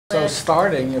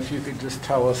starting, if you could just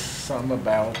tell us some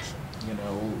about, you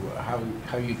know,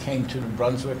 how you came to New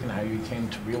Brunswick and how you came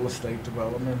to real estate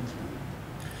development.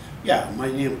 Yeah,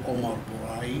 my name is Omar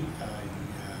Boraie.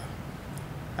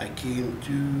 I came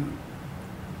to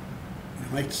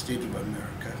United States of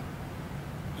America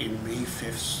in May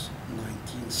 5th,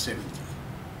 1970.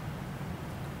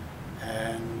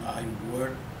 And I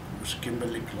worked with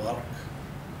Kimberly-Clark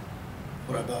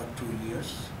for about 2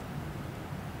 years.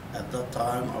 At that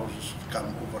time, I was just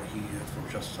come over here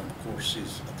for just some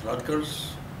courses at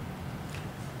Rutgers.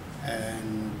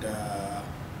 And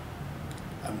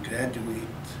I'm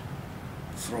graduate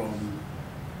from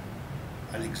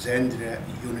Alexandria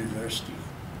University,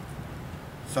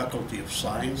 Faculty of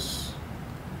Science,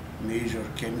 major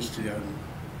chemistry and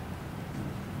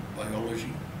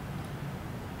biology,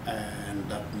 and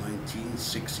that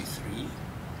 1963.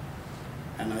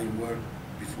 And I worked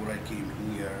before I came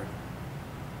here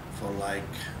for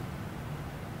like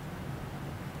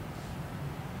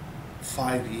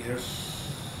 5 years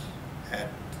at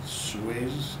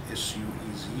Suez,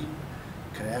 S-U-E-Z,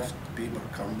 Kraft Paper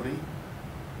Company.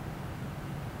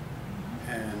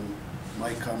 And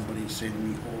my company sent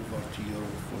me over to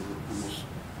Europe for almost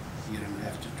a year and a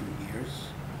half to 2 years,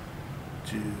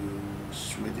 to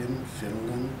Sweden,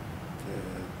 Finland,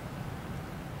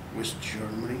 West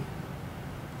Germany,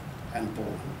 and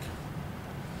Poland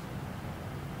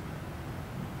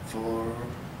for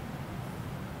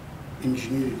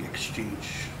engineering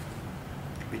exchange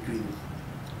between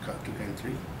two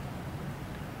countries.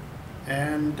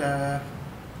 And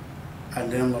I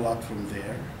learned a lot from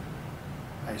there.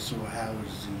 I saw how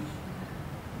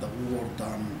the war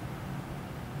done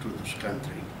to this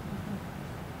country.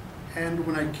 And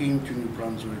when I came to New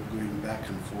Brunswick, going back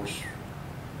and forth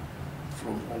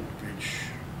from Oak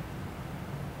Ridge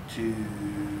to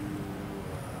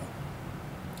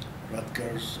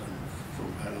Rutgers, and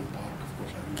from Highland Park, of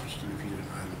course I used to live here in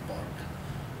Highland Park,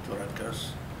 to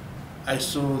Rutgers, I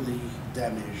saw the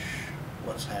damage,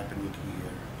 what's happening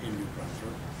here in New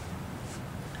Brunswick.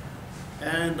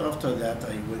 And after that,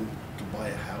 I went to buy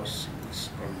a house in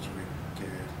East Brunswick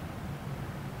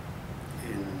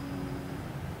in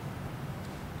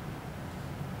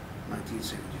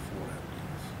 1974, I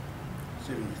believe,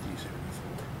 73, 74.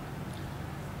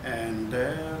 And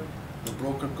the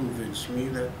broker convinced me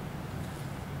that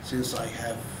since I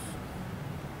have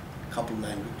a couple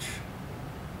language,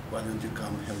 why don't you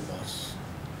come help us?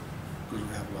 Because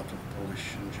we have a lot of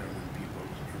Polish and German people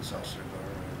in South River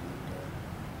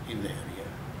and in the area.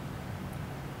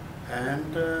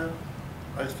 And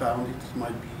I found it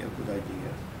might be a good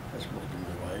idea. I spoke to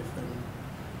my wife, and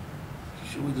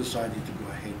so we decided to go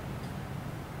ahead,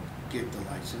 get the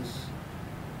license.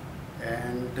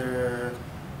 And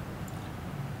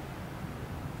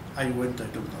I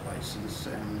took the license,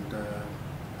 and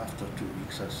after 2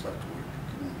 weeks I started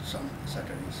working some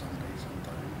Saturday, Sunday,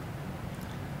 sometime.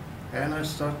 And I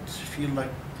start to feel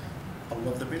like I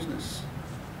love the business.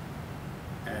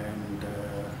 And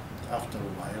after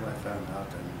a while I found out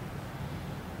that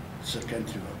it's a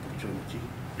country of opportunity.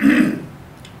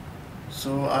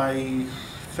 So I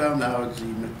found out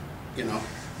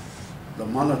the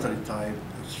monetary type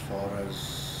as far as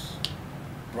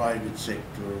private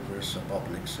sector versus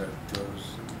public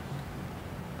sectors.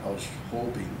 I was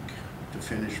hoping to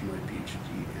finish my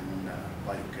PhD in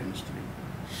biochemistry.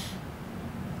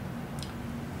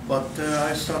 But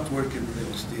I started working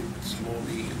real estate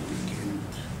slowly in the weekend,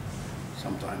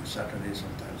 sometimes Saturday,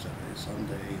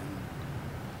 Sunday.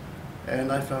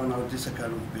 And I found out this is a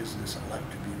kind of business I like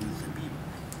to be with the people.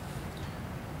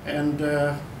 And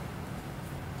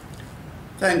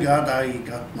thank God I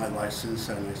got my license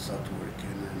and I started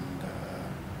working, and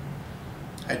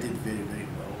I did very, very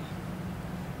well.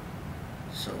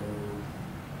 So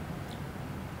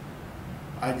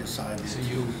I decided. So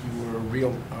you were a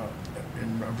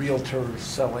realtor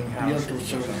selling houses? Realtor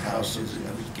selling houses in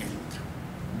the weekend.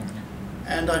 Mm-hmm.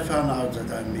 And I found out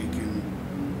that I'm making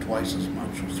twice as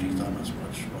much or 3 times as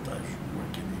much what I was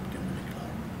working in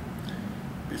Kimberly-Clark.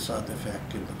 Besides the fact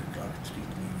Kimberly-Clark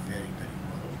treated me very, very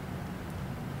well.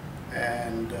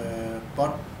 And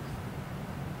but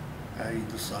I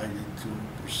decided to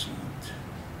proceed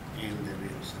in the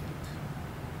real estate.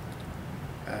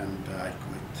 And I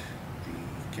quit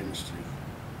the chemistry.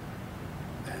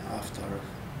 And after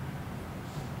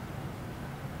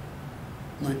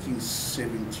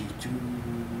 1972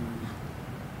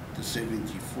 to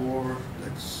 74,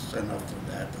 and after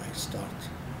that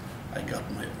I got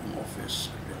my own office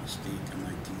in real estate in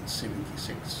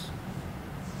 1976.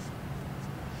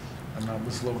 And that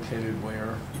was located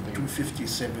where? In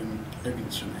 257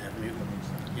 Livingston Avenue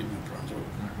in New Brunswick.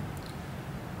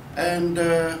 And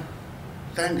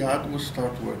thank God we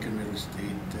start working real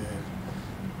estate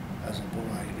as a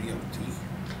Boraie Realty.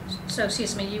 So,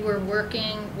 excuse me, you were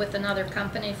working with another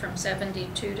company from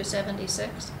 72 to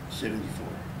 76? 74.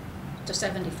 To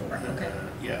 74, okay.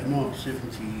 Yeah, no,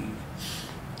 72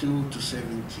 to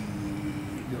 70,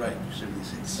 you're right,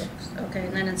 76. 6, okay,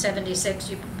 and then in 76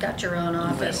 you got your own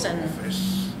office and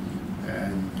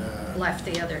and left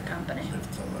the other company.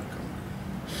 left the other company.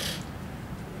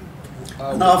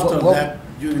 And And after that,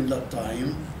 during that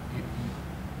time,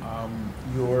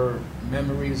 your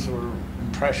memories or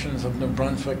impressions of New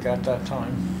Brunswick at that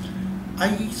time?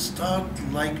 I start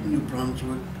like New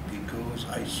Brunswick because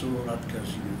I saw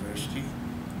Rutgers University.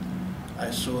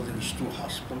 I saw there's 2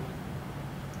 hospitals.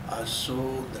 I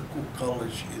saw the Cook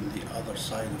College in the other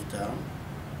side of town.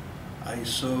 I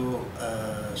saw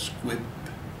Squib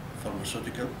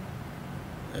Pharmaceutical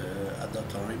at that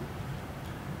time.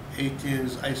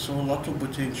 I saw a lot of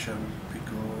potential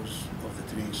because of the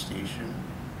train station.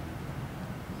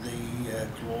 They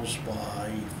close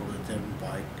by for the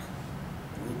turnpike,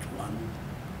 Route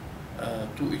 1,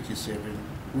 287,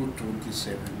 Route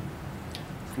 27,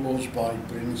 close by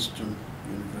Princeton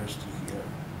University here.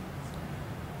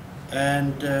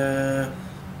 And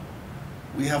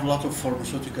we have a lot of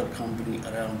pharmaceutical company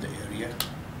around the area.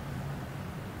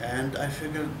 And I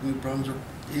figured New Brunswick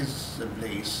is the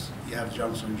place. You have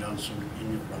Johnson & Johnson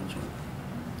in New Brunswick.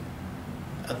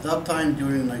 At that time,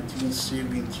 during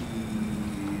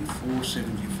 1974,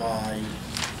 75,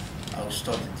 I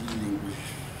started dealing with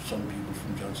some people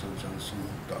from Johnson & Johnson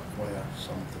to acquire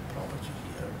some of the property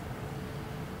here.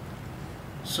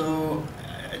 So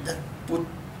that put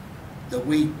the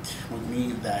weight on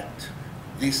me that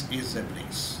this is a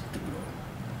place to grow.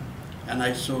 And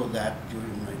I saw that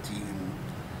during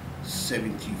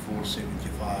 1974,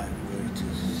 75, where it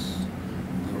is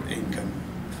your income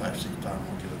 5, 6 times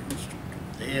what you used to do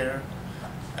there.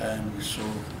 And we saw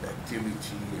the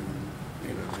activity and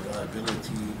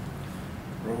reliability,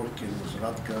 working with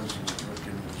Rutgers,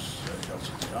 working with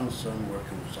Johnson & Johnson,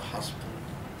 working with the hospital.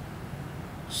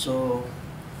 So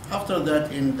after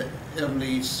that, in the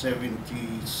early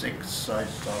 76, I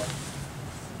started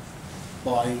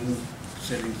buying,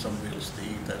 selling some real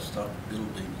estate. I started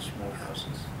building small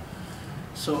houses.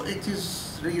 So it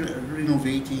is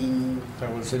renovating.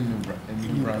 That was in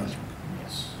New Brunswick.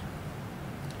 Yes.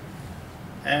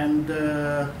 And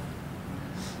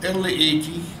early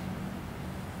 80,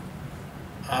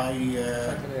 If I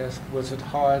could ask, was it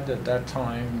hard at that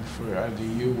time for either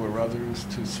you or others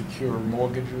to secure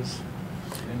mortgages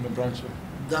in New Brunswick?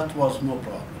 that was no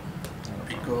problem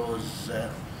because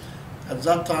at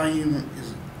that time,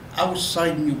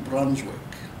 outside New Brunswick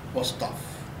was tough.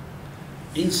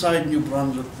 Inside New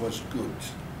Brunswick was good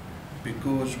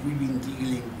because we've been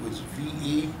dealing with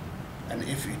VA and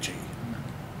FHA.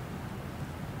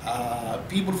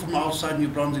 People from outside New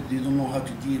Brunswick, they don't know how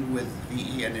to deal with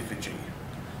VA and FHA.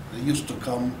 They used to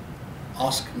come,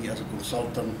 ask me as a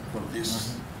consultant for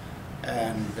this,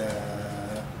 and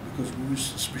because we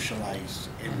used to specialize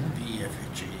in VA,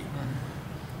 FHA.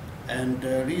 And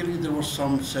really there was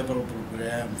several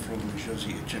programs from New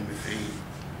Jersey HMFA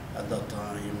at that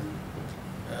time.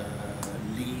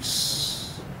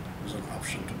 Lease was an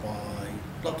option to buy.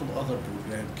 A lot of other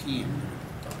programs came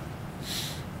at that time.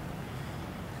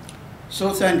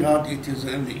 So thank God it is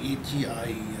early 80.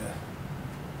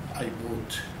 I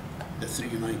bought the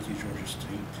 390 Georgia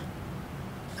Street,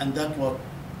 and that what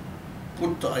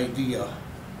put the idea,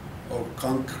 or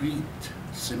concrete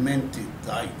cemented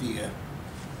the idea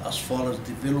as far as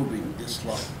developing this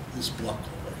block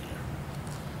over here.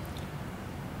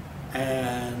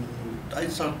 And I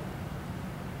started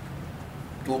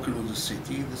talking with the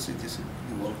city. The city said,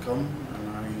 "You're welcome," and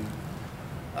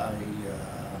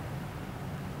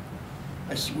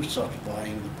we started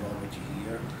buying the property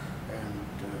here, and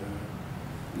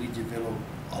we developed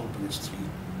Albany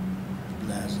Street,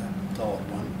 Plaza Tower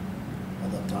 1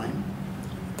 at that time,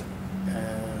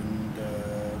 and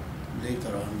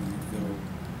later on we developed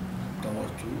Tower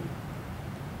 2,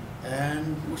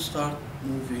 and we start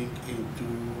moving into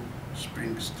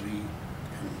Spring Street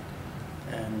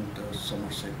and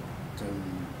Somerset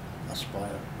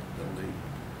Aspire building.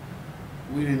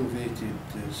 We renovated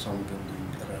some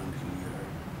building around here,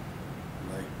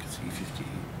 like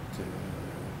 358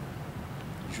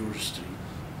 George Street,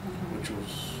 which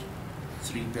was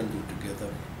 3 buildings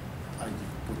together. I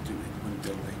put them in one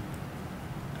building,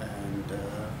 and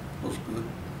it was good.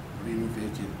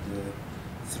 Renovated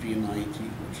 390,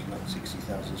 which is like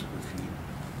 60,000 square feet,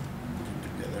 put it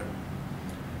together.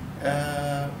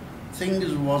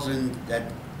 Things wasn't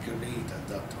that great at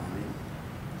that time,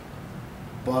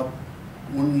 but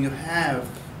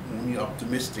when you're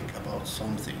optimistic about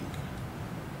something,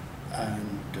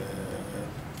 and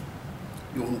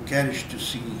you're encouraged to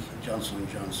see Johnson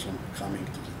 & Johnson coming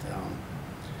to the town,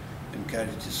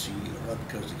 encouraged to see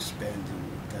Rutgers expanding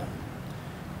the town,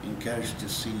 encouraged to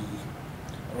see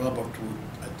Robert Wood,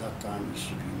 at that time used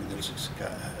to be Middlesex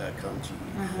County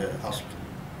Hospital.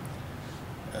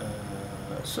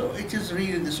 So it is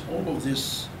really this, all of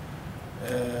this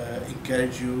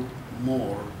encourage you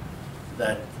more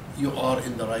that you are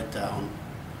in the right town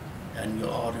and you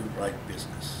are in the right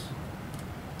business.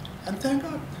 And thank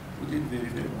God, we did very,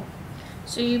 very well.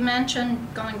 So you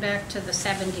mentioned going back to the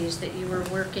 70s that you were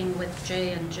working with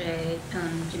J&J,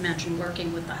 and you mentioned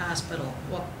working with the hospital.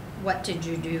 What did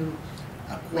you do?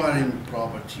 Acquiring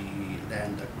property,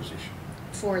 land acquisition.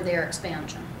 For their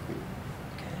expansion?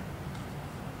 Okay.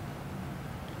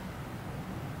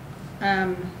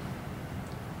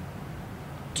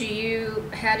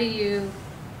 How do you,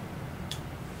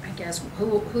 I guess,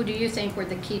 who do you think were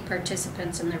the key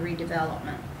participants in the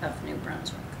redevelopment of New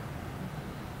Brunswick?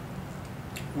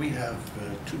 We have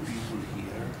two people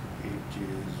here. It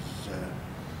is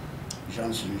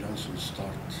Johnson & Johnson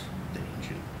start the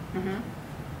engine. Mm-hmm.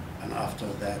 And after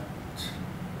that,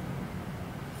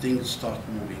 things start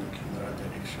moving in the right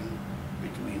direction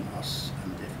between us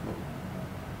and DEFCO.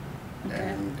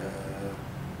 Okay. And,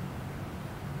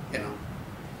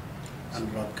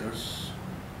 and Rutgers,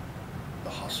 the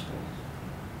hospital.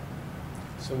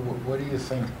 So what do you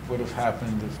think would have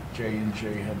happened if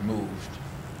J&J had moved,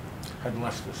 had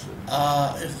left the city?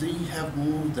 If they have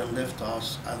moved and left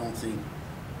us, I don't think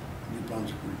New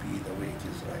Brunswick would be the way it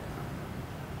is right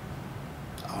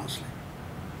now, honestly.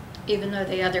 Even though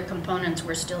the other components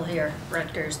were still here,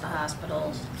 Rutgers, the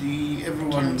hospitals.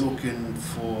 Everyone looking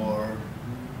for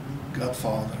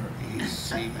Godfather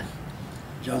is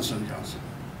Johnson & Johnson.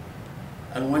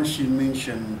 And once you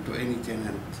mention to any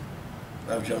tenant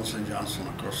of Johnson & Johnson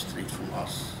across the street from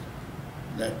us,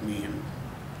 that means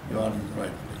you are in the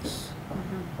right place.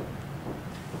 Mm-hmm.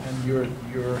 And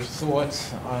your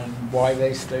thoughts on why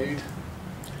they stayed?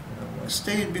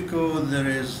 Stayed because there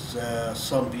is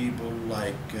some people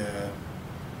like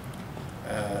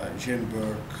Jim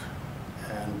Burke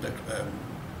and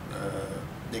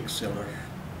Dick Seller,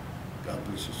 God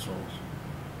bless his souls,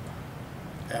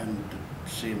 and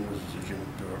same with Jim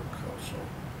Burke also.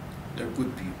 They're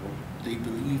good people. They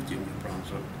believed in New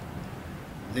Brunswick.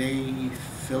 They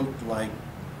felt like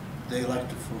they like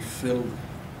to fulfill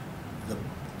the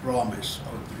promise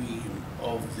or dream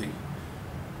of the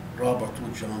Robert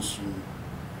Wood Johnson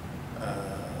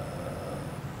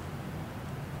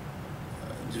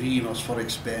dream was for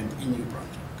expand in New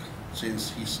Brunswick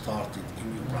since he started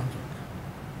in New Brunswick.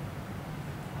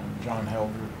 And John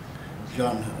Heldrich?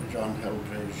 John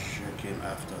Heldrich came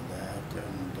after that,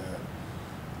 and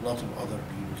a lot of other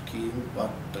people came,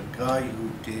 but the guy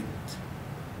who did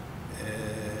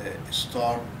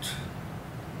start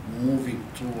moving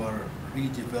toward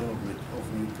redevelopment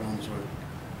of New Brunswick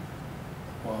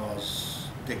was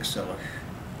Dick Seller.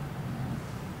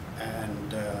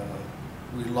 And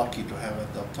we're lucky to have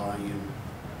at that time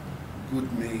good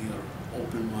mayor,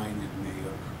 open-minded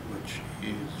mayor, which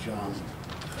is John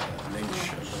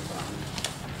Lynch at the time.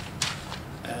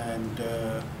 And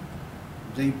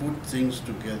they put things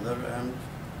together and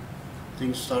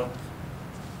things start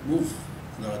move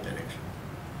in that direction.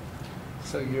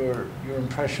 So your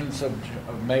impressions of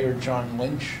Mayor John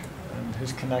Lynch and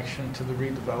his connection to the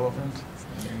redevelopment?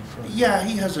 Yeah,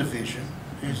 he has a vision.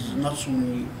 There's not so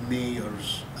many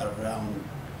mayors around.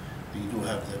 They do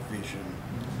have that vision.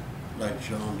 Like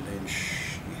John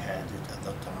Lynch, he had it at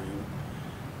that time.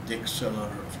 Dick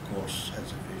Seller, of course,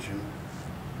 has a vision.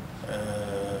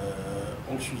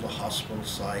 Also the hospital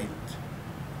side,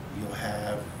 you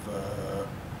have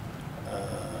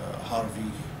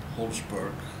Harvey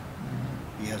Holzberg.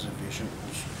 He has a vision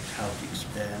also how to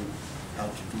expand, how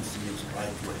to do things the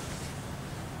right way.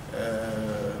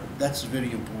 That's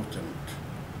very important.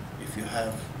 If you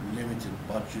have limited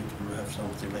budget or you have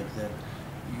something like that,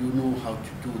 you know how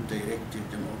to do it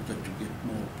directed in order to get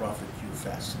more profit you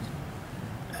fast.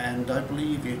 And I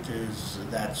believe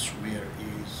that's where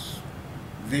is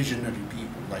visionary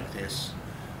people like this,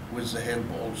 with the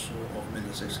help also of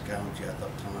Middlesex County at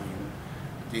that time.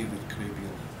 David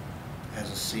Cribbill has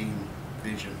the same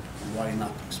vision. Why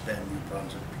not expand New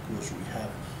Brunswick? Because we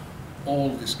have all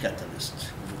this catalyst in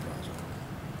New Brunswick.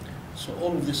 So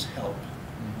all of this help.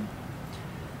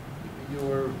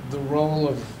 The role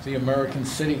of the American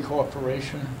City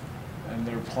Corporation and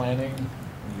their planning?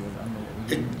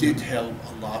 It did help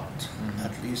a lot,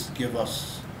 at least give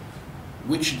us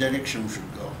which direction we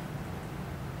should go,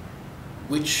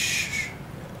 which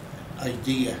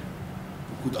idea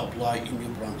we could apply in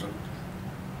New Brunswick,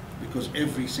 because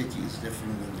every city is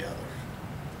different than the other.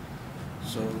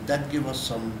 So that gave us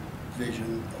some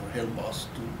vision, or help us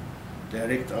to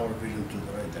direct our vision to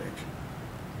the right direction.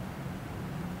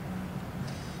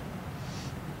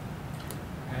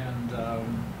 And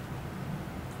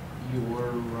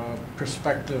your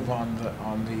perspective on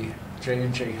the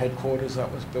J&J headquarters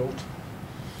that was built?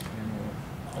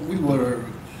 We were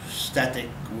static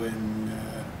when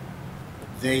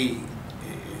they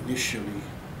initially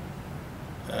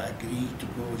agreed to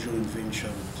go joint venture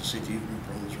with the city of New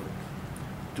Brunswick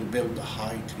to build the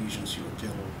Hyatt Regency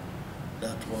Hotel.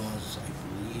 That was, I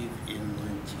believe, in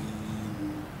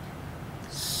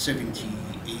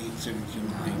 1978,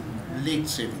 79, late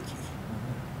 70s.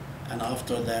 And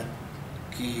after that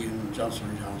came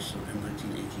Johnson & Johnson in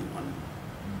 1981.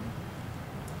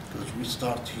 Because we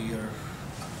start here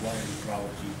acquiring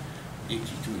property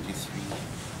 82, 83,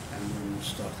 and then we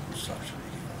start construction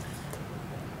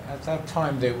 85. At that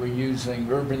time, they were using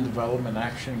urban development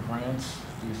action grants.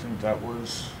 Do you think that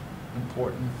was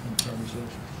important in terms of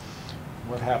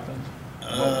what happened?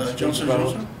 Johnson &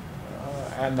 Johnson?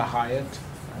 And the Hyatt?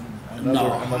 No,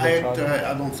 Hyatt,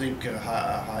 I don't think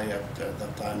Hyatt at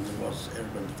that time there was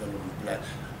urban development plan.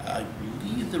 I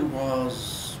believe there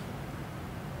was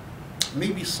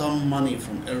maybe some money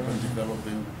from urban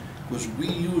development, because we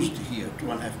used here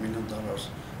 $2.5 million.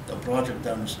 The project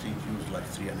down the street used like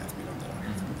 $3.5 million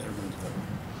from the urban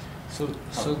development.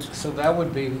 So that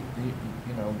would be,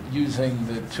 you know, using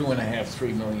the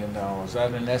 $2.5–3 million.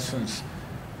 That in essence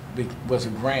was a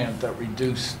grant that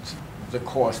reduced the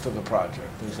cost of the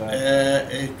project. Is that?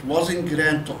 It wasn't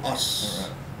grant to us.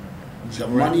 Right. The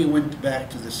money went back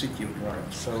to the city of New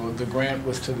Brunswick. So the grant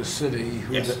was to the city,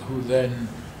 who, Yes. who then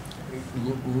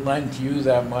lent you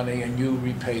that money, and you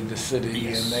repaid the city,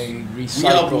 Yes. and they We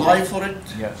recycled. applied for it,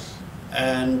 Yes.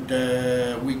 and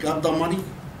we got the money,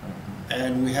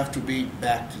 and we have to pay it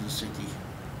back to the city,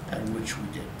 and which we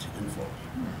did in full.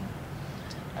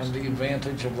 And the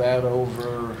advantage of that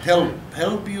over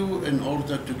Help you in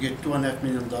order to get $2.5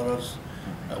 million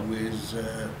with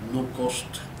no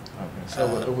cost. Okay,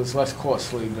 so it was less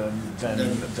costly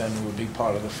than would be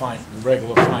part of the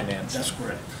regular finance. That's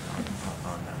correct.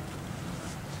 On that.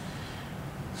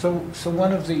 So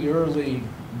one of the early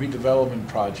redevelopment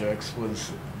projects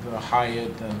was the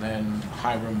Hyatt and then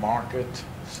Hiram Market.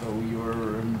 So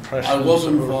your impression I was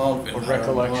involved in or Hiram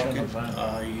recollection Market. of that?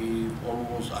 I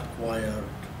almost acquired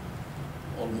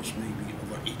almost maybe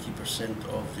over 80%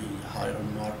 of the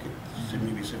Hiram Market, so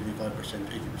maybe 75%,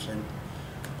 80%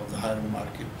 of the Hiram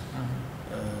Market.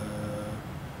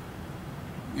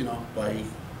 You know, by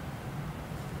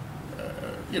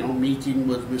meeting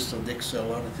with Mr. Dick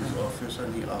Seller at his office,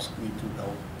 and he asked me to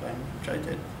help, and which I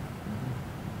did.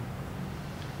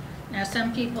 Now,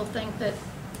 some people think that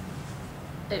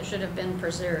it should have been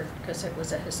preserved because it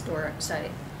was a historic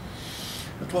site.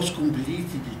 It was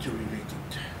completely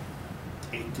deteriorated.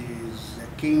 It is a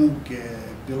king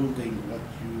building. What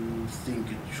you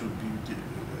think it should be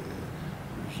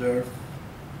preserved.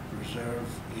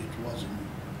 It was in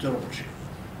terrible shape.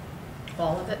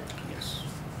 All of it? Yes.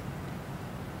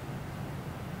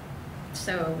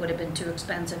 So it would have been too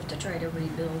expensive to try to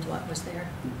rebuild what was there?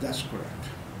 That's correct.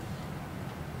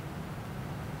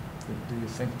 Do you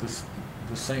think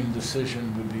the same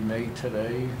decision would be made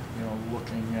today? You know,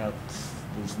 looking at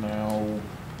there's now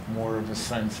more of a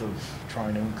sense of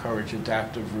trying to encourage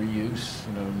adaptive reuse.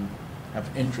 You know, have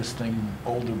interesting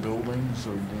older buildings,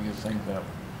 or do you think that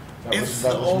was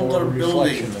more a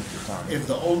reflection at the time? If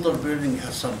the older building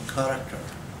has some character,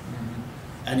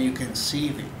 and you can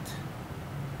save it,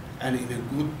 and in a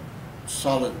good,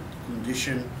 solid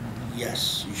condition,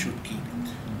 yes, you should keep it.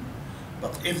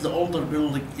 But if the older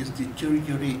building is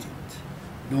deteriorated,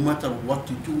 no matter what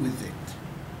you do with it,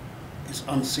 it's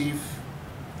unsafe,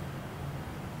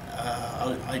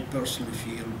 I personally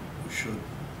feel we should,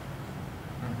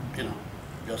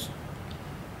 just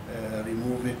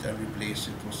remove it and replace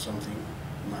it with something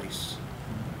nice.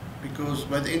 Because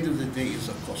by the end of the day, it's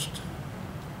a cost.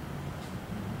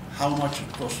 How much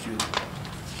it costs you to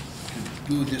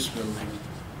do this building,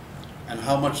 and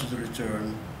how much is the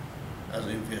return as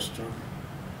an investor,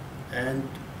 and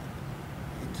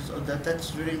that's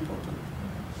very important.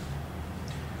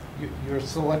 Your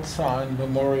thoughts on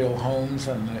Memorial Homes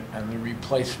and the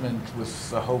replacement with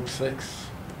the Hope 6?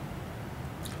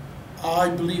 I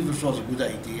believe this was a good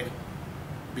idea,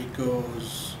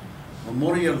 because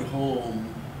Memorial Home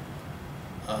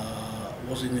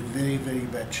was in a very, very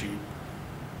bad shape,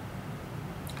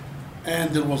 and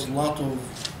there was a lot of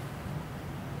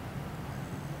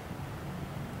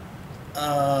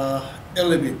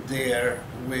element there,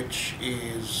 which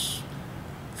is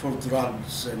for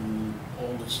drugs and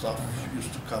all the stuff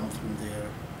used to come from there.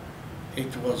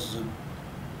 It was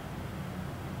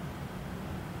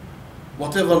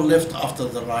whatever left after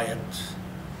the riot,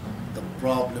 the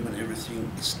problem and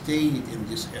everything stayed in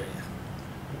this area.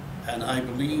 And I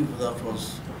believe that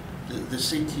was the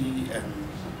city and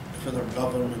the federal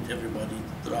government, everybody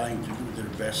trying to do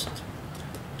their best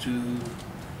to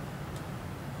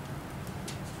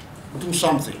do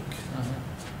something.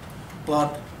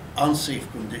 But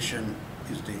unsafe condition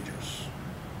is dangerous.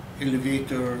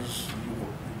 Elevators, you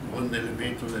go on the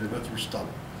elevator will stop.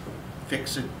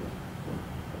 Fix it,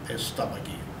 stop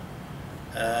again.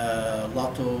 A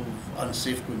lot of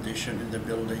unsafe condition in the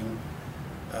building.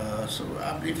 So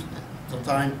I believe the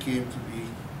time came to be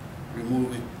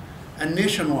remove it. And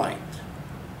nationwide,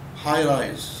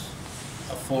 high-rise,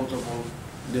 affordable,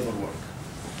 never work.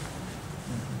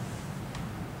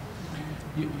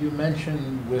 You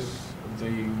mentioned with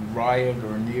the riot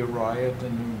or near riot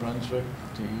in New Brunswick,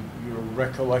 your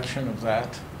recollection of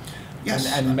that? Yes.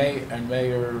 And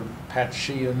Mayor Pat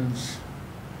Sheehan's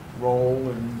role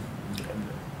in...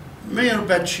 Mayor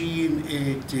Pat Sheehan,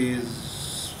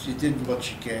 she did what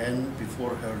she can.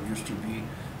 Before her used to be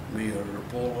Mayor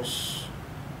Paulus,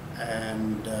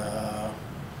 and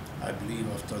I believe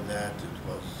after that it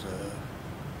was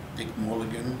Dick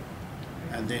Mulligan,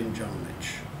 and then John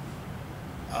Lynch.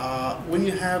 When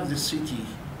you have the city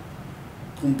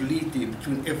completely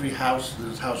between every house,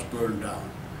 this house burned down.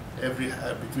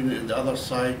 Between the other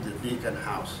side, the vacant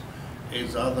house,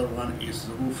 is the other one is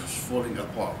the roof is falling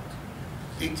apart.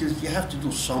 You have to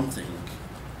do something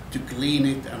to clean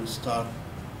it and start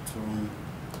from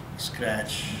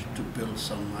scratch to build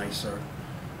some nicer,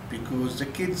 because the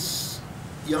kids,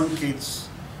 young kids,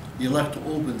 they like to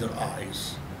open their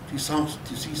eyes to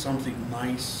see something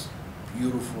nice,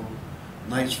 beautiful,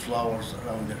 nice flowers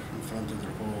around there in front of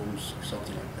their homes or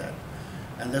something like that.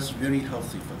 And that's very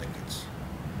healthy for the kids.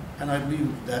 And I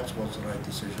believe that was the right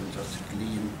decision, just to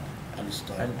clean and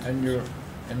start. And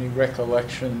any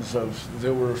recollections of,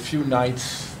 there were a few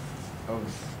nights of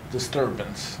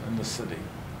disturbance in the city?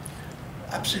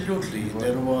 Absolutely,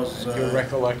 there was... your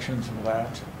recollections of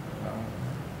that?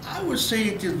 I would say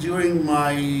it is during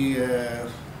my,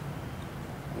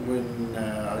 when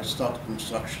I started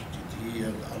construction here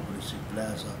at Albany City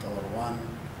Plaza, Tower 1.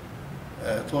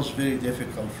 It was very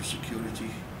difficult for security.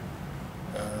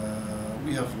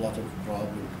 We have a lot of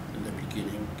problems in the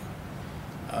beginning.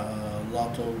 A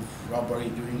lot of robbery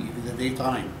during even the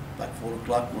daytime, like 4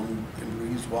 o'clock when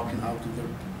employees walking out to their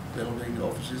building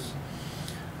offices.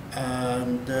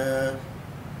 And the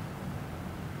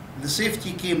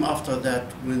safety came after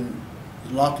that when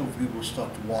a lot of people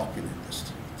started walking in the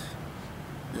street.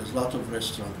 There's a lot of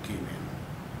restaurants came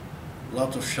in, a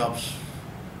lot of shops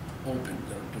opened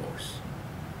their doors.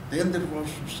 Then there was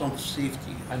some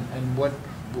safety. And what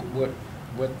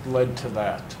led to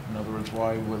that? In other words,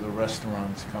 why were the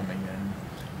restaurants coming in?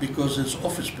 Because it's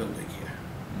office building here.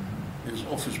 There's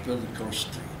office building across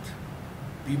the street.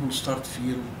 People start to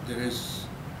feel there is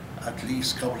at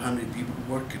least a couple hundred people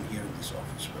working here in this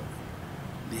office building.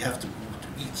 They have to go to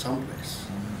eat someplace.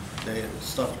 They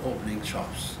start opening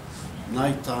shops.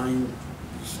 Nighttime,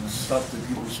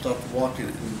 people start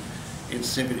walking in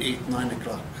 7, 8, 9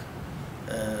 o'clock.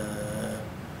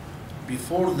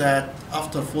 Before that,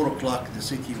 after 4 o'clock, the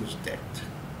city was dead.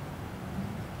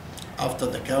 After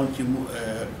the county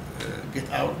get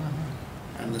out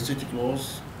and the city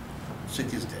closed,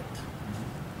 city is dead.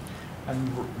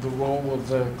 And the role of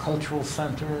the cultural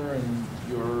center and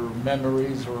your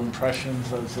memories or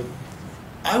impressions as it...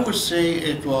 I would say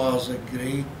it was a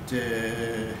great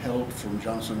help from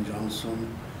Johnson &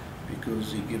 Johnson,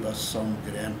 because he gave us some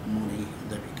grant money in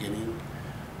the beginning,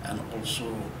 and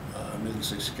also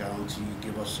Middlesex County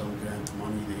gave us some grant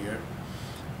money there.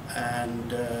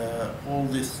 And all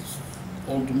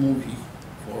the movie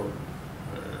for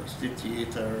State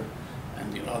Theater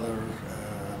and the other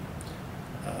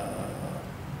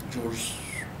George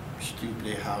Street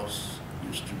Playhouse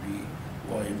used to be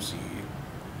YMCA.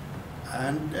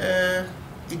 And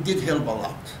it did help a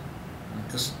lot.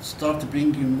 It started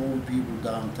bringing more people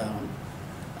downtown,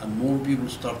 and more people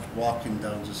start walking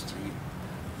down the street,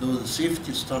 though the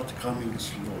safety started coming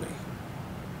slowly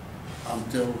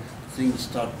until things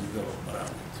start to develop around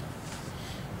it.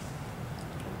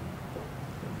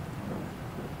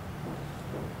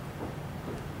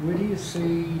 Where do you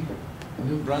see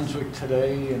New Brunswick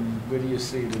today, and where do you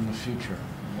see it in the future?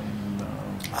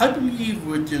 I believe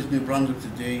with this New Brunswick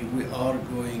today, we are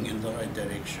going in the right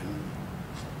direction.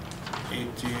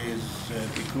 It is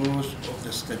because of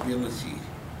the stability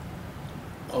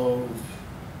of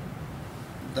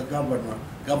the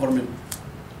government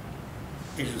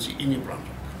agency in New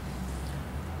Brunswick.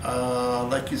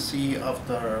 Like you see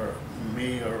after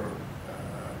Mayor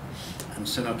and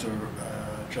Senator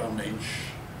John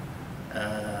Lynch,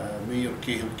 Mayor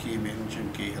Cahill came in,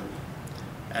 Jim Cahill,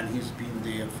 and he's been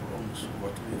there for almost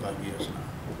over 25 years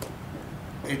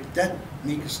now. That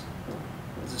makes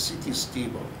the city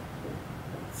stable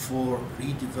for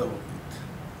redevelopment,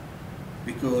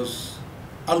 because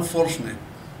unfortunately,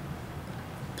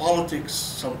 politics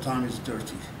sometimes is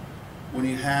dirty. When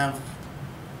you have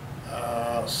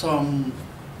some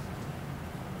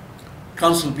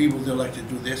council people, they like to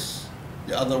do this,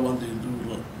 the other one they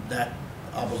do that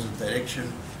opposite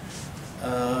direction.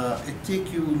 It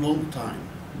takes you a long time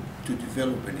to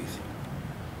develop anything,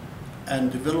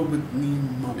 and development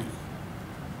means money.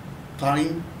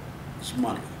 Time is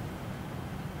money.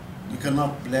 You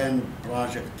cannot plan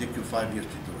project, take you 5 years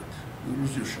to do it. You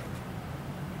lose your shot.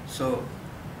 So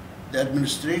the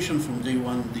administration from day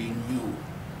one, they knew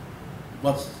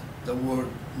what's the word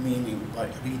meaning by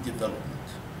redevelopment.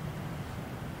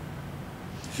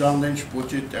 John Lynch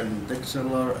put it, and Dick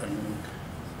Seller and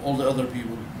all the other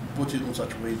people put it in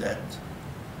such a way that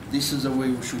this is the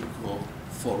way we should go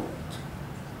forward.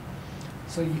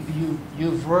 So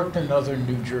you've worked in other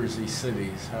New Jersey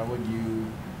cities. How would you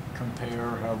compare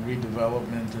how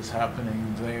redevelopment is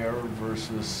happening there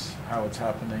versus how it's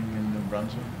happening in New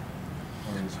Brunswick?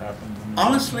 Or has happened in New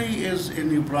Honestly, Brunswick? is in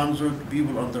New Brunswick,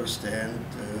 people understand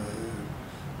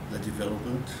the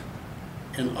development.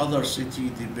 In other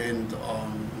cities, depend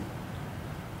on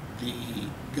the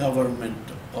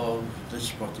government of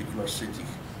this particular city,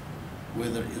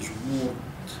 whether it's ward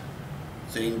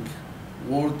thing.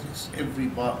 Ward is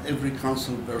every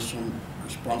council person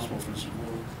responsible for his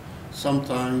ward.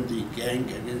 Sometimes they gang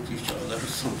against each other,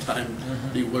 sometimes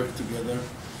they work together.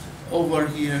 Over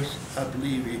here, I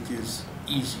believe it is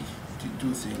easy to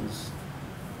do things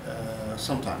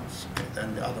sometimes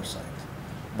than the other side.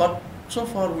 But so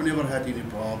far, we never had any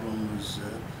problems.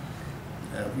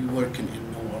 We work in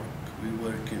Newark, we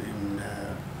work in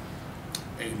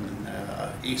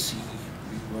AC,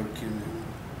 we work in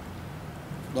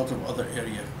a lot of other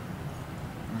area.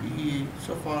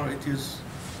 So far, it is,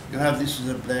 you have this as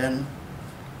a plan,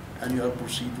 and you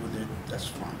proceed with it, that's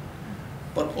fine.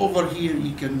 But over here,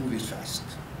 you can move it fast,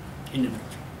 in it,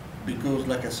 because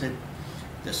like I said,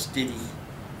 the steady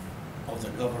of the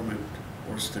government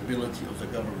or stability of the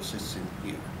government sits in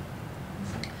here.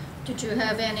 Did you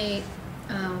have any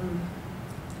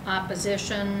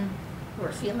opposition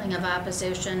or feeling of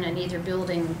opposition in either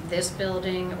building this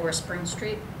building or Spring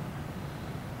Street?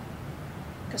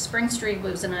 Because Spring Street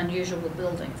was an unusual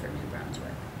building for New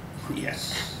Brunswick.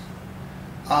 Yes.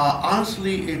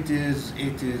 Honestly, it is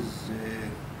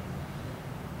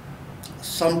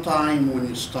sometime when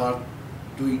you start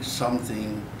doing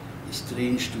something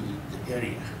strange to the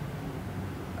area.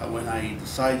 When I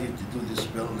decided to do this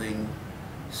building,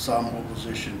 some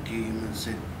opposition came and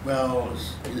said, well,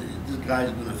 this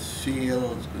guy's going to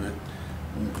fail, it's going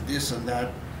to this and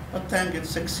that. But thank it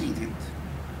succeeded.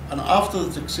 And after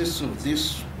the success of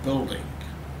this building,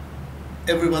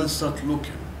 everybody started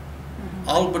looking.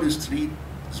 Albany Street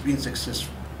has been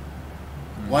successful.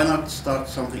 Why not start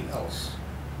something else?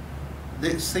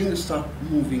 The things start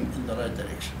moving in the right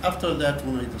direction. After that,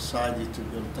 when I decided to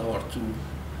build Tower 2,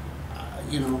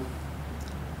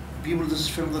 people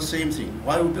just feel the same thing.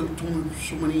 Why we build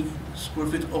so many square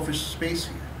feet office space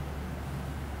here?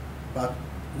 But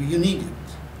you need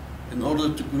it. In order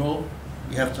to grow,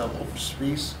 you have to have office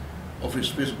space. Office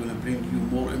space is going to bring you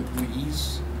more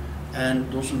employees,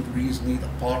 and those employees need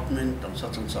apartment and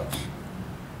such and such.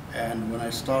 And when I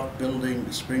start building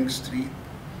Spring Street,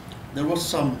 there was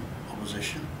some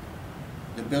opposition.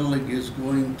 The building is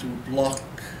going to block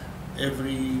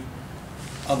every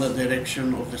other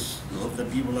direction of the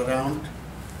people around.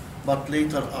 But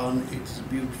later on,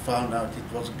 we found out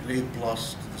it was a great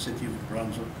plus to the city of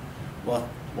Brunswick. What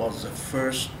was the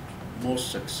first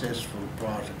most successful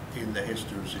project in the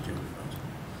history of the city of Brunswick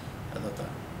at that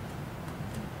time.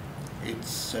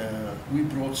 It's we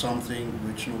brought something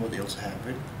which nobody else had.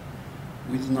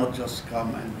 We did not just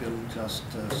come and build just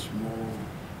small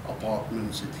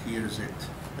apartments. Here's it.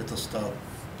 Let us start.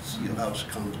 See how it's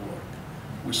come to work.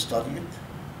 We study it,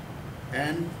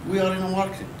 and we are in a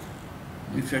market.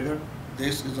 We figured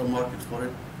this is a market for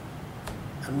it,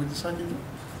 and we decided to do it.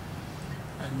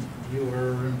 And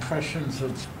your impressions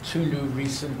of two new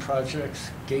recent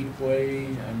projects, Gateway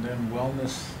and then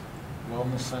Wellness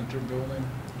Center building?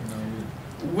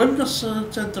 Wellness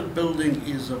Center building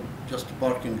is just a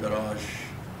parking garage,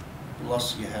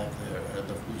 plus you have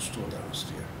the food store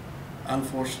downstairs.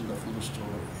 Unfortunately, the food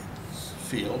store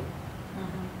failed.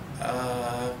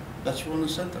 That's one in the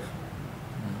center.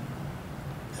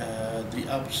 The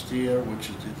upstairs, which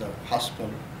is the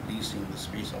hospital, leasing the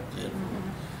space up there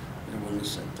for the wellness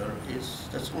center,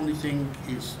 that's the only thing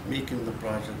is making the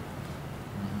project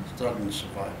struggling to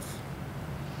survive.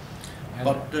 And,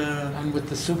 But and with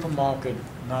the supermarket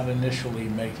not initially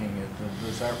making it,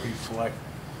 does that reflect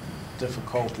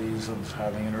difficulties of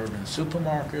having an urban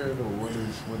supermarket, or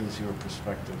what is your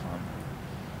perspective on that?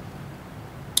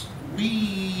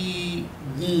 we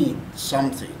need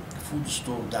something, food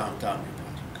store downtown New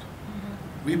Brunswick.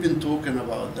 We've been talking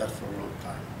about that for a long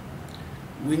time.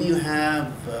 When you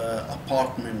have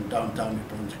apartment downtown New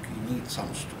Brunswick, you need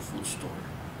some food store.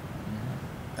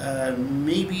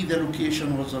 Maybe the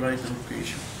location was the right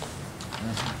location.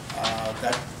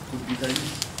 That could be the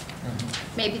reason.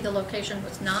 Maybe the location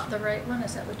was not the right one,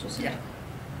 is that what you said? Yeah,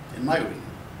 in my opinion.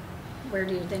 Where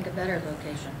do you think a better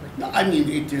location would be? No, I mean,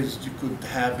 it is, you could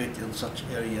have it in such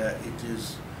area, it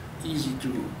is easy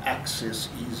to access,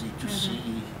 easy to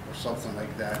see, or something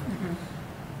like that.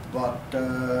 But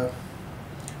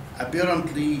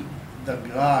apparently the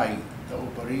guy, the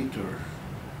operator,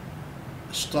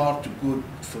 start good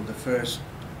for the first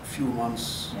few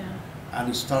months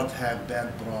and start have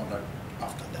bad product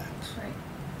after that. Right.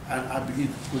 And I believe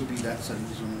it could be that's the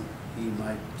reason he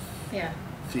might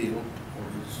fail or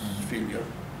his failure,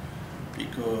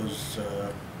 because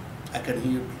I can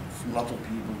hear from a lot of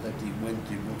people that they went,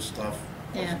 they bought stuff,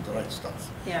 wasn't the right stuff.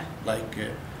 Yeah. Like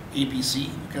ABC,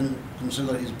 you can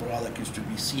consider his product used to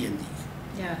be C and D.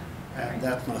 Yeah. And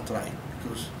that's not right,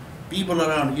 because people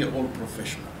around here all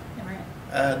professional.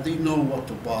 Right. They know what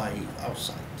to buy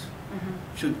outside.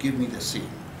 Should give me the same.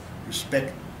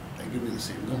 Respect, and give me the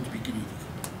same. Don't be greedy.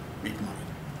 Make money.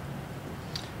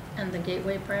 And the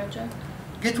Gateway project?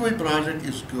 Gateway project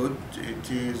is good.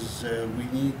 It is, we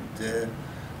need to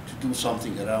do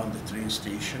something around the train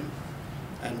station.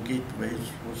 And Gateway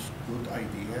was a good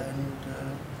idea, and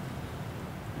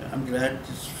I'm glad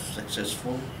it's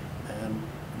successful. And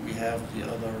we have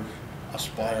the other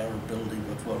Aspire building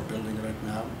that we're building right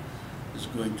now is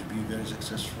going to be very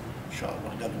successful,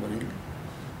 inshallah, God willing.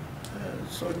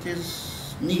 So it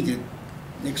is needed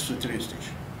next to the train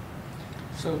station.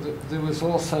 So there was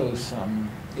also some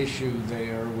issue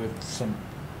there with some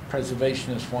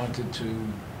preservationists wanted to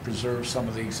preserve some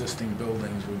of the existing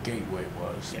buildings where Gateway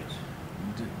was. Yes.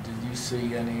 Did you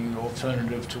see any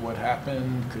alternative to what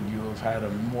happened? Could you have had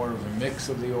more of a mix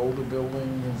of the older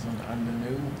buildings and the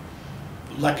new?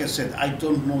 Like I said, I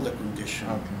don't know the condition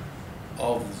Okay.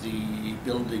 of the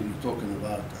building you're talking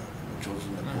about, which was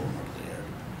in the corner there.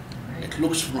 Right. It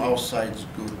looks from outside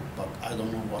good, but I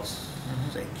don't know what's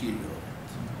the interior of it.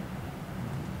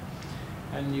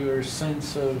 And your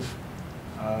sense of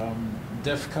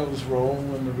DEFCO's role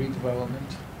in the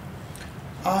redevelopment?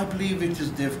 I believe it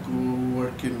is DEFCO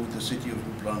working with the city of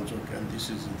New Brunswick, and this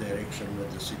is the direction that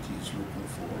the city is looking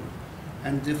for.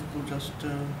 And DEFCO just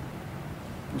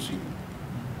proceeding.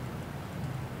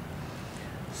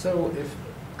 So if,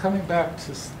 coming back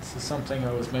to something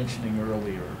I was mentioning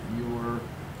earlier,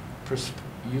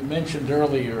 you mentioned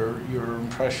earlier your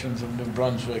impressions of New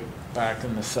Brunswick back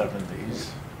in the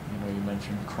 70s. You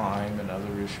mentioned crime and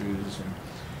other issues, and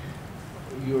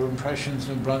your impressions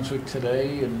of New Brunswick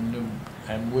today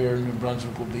and where New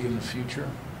Brunswick will be in the future?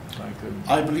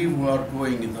 I believe we are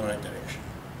going in the right direction.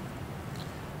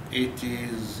 It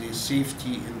is the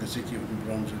safety in the city of New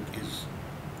Brunswick is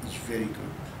very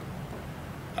good.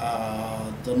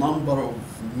 The number of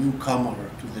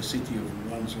newcomers to the city of New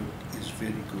Brunswick is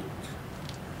very good.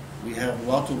 We have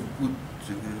a lot of good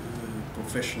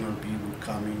professional people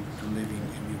coming to living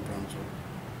in New Brunswick.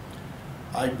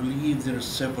 I believe there are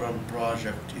several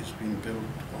projects is being built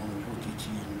on OTT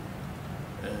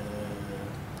and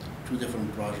 2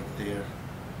 different projects there.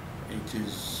 It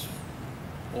is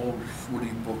all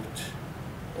fully booked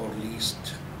or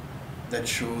leased that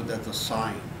show that the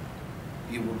sign,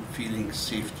 people feeling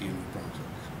safety in New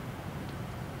Brunswick.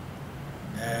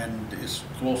 And it's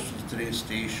close to the train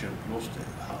station, close to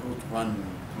Route 1,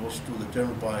 close to the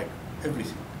turnpike,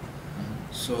 everything.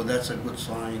 So that's a good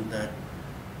sign that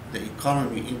the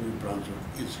economy in New Brunswick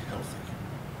is healthy.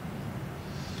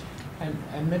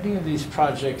 And many of these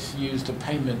projects used a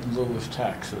payment in lieu of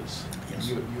taxes. Yes.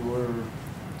 You were,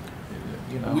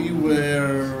 We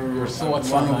were your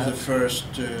thoughts one on of that? the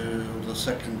first or the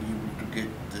second people to get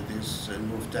this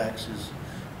in lieu of taxes,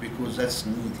 because that's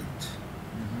needed.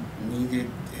 Needed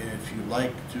if you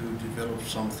like to develop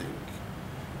something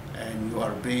and you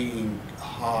are paying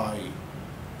high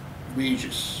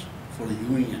wages for the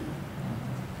union.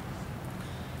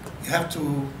 You have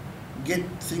to get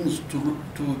things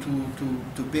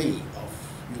to pay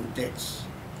off your debts.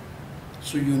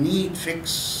 So you need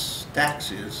fixed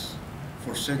taxes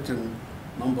for certain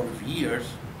number of years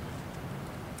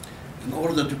in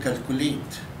order to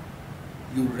calculate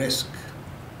your risk.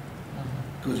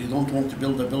 Because you don't want to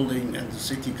build a building and the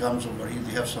city comes over here,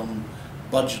 they have some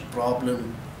budget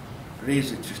problem,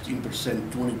 raise it 15%,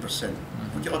 20%,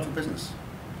 put you out of business.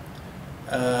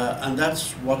 And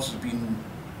that's what's been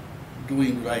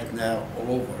doing right now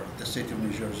all over the state of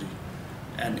New Jersey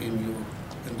and in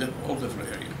all different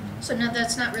areas. So now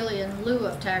that's not really in lieu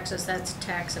of taxes, that's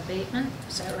tax abatement,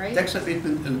 is that right? Tax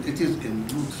abatement, and it is in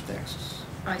lieu of taxes.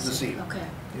 I The see, same. okay.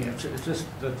 Yeah, it's just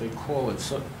that they call it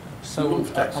so. Lieu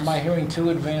of taxes. Am I hearing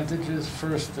two advantages?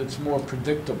 First, it's more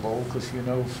predictable because you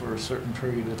know for a certain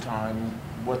period of time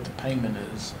what the payment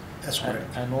is. That's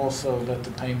correct. And also that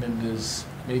the payment is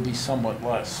maybe somewhat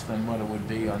less than what it would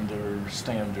be under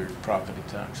standard property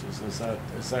taxes. Is that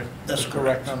That's the correct.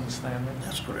 correct understanding?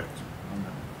 That's correct.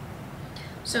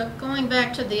 So going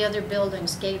back to the other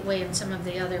buildings, Gateway and some of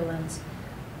the other ones,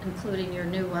 including your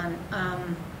new one,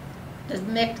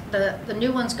 the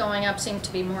new ones going up seem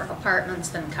to be more apartments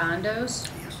than condos.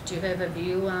 Yes. Do you have a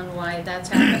view on why that's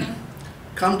happening?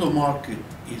 Condo market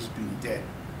has been dead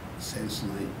since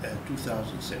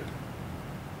 2007.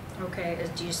 Okay,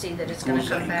 do you see that it's going to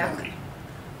come back?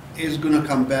 It's going to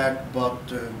come back, but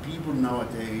people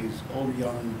nowadays, all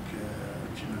young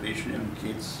generation, young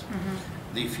kids,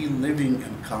 they feel living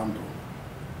in condo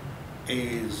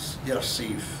is they're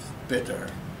safe, better.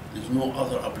 There's no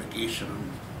other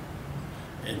obligation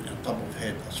in top of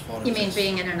head as far as You mean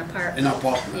being in an apartment? an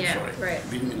apartment, Yeah, sorry,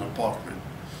 right. being in an apartment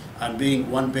and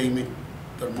being one payment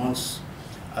per month.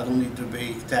 I don't need to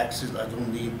pay taxes. I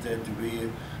don't need to pay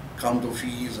condo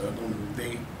fees. I don't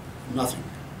pay nothing.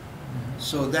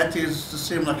 So that is the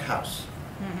same like house.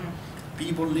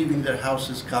 People leaving their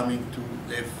houses coming to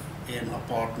live in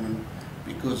apartment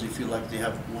because they feel like they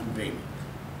have one payment.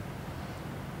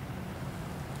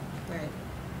 Right.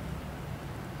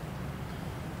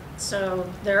 So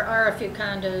there are a few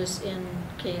condos in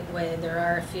Gateway, there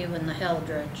are a few in the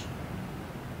Heldrich.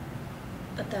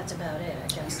 But that's about it, I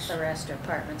guess. Yes. The rest are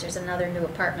apartments. There's another new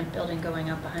apartment building going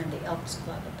up behind the Elks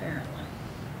Club, apparently.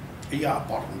 Yeah,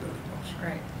 apartment building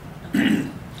Right.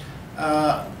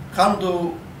 also.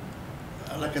 Condo,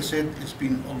 like I said, it's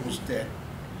been almost dead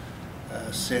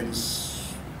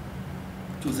since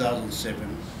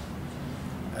 2007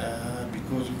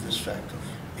 because of this factor,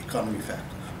 economy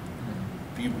factor.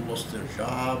 People lost their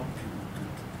job,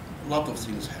 a lot of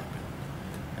things happened.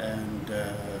 And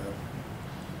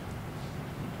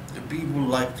the people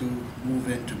like to move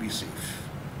in to be safe.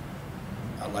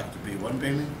 I like to pay one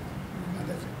payment, and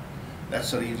that's it.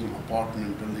 That's the reason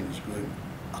apartment building is going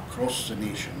across the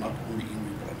nation, not only in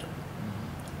New Brunswick,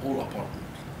 all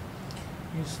apartments.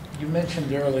 You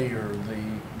mentioned earlier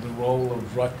the role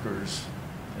of Rutgers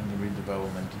in the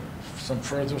redevelopment. Some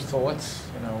further thoughts,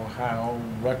 how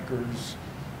Rutgers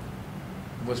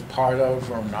was part of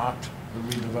or not the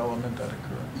redevelopment that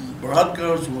occurred?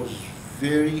 Rutgers was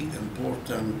very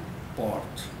important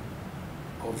part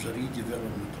of the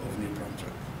redevelopment of New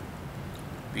Brunswick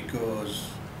because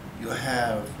you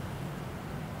have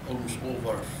almost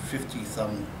over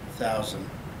 50,000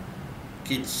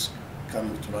 kids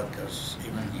coming to Rutgers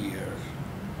every year,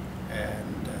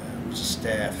 and with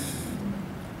staff,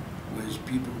 with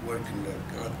people working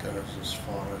at Rutgers as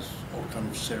far as all kind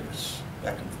of service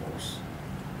back and forth.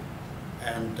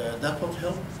 And that will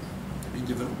help the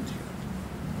redevelopment here.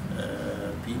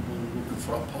 People looking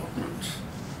for apartments,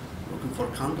 looking for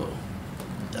condo.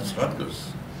 That's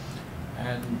Rutgers.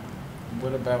 And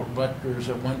what about Rutgers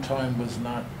at one time was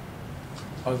not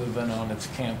other than on its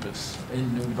campus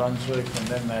in New Brunswick, and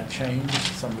then that changed?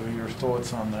 Some of your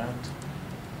thoughts on that?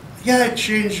 Yeah, it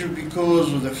changed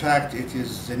because of the fact it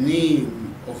is the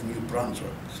name of New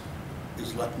Brunswick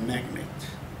is like magnet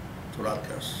to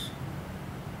Rutgers.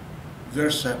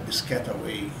 Versa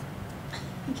Piscataway.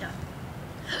 Yeah.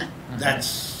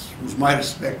 That's, with my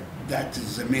respect, that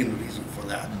is the main reason for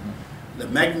that. The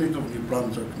magnet of New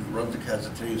Brunswick has a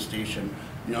train station,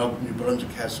 New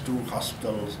Brunswick has 2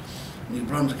 hospitals, New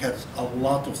Brunswick has a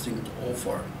lot of things to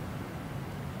offer.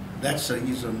 That's the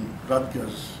reason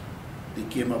Rutgers, they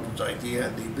came up with the idea.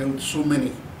 They built so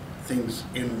many things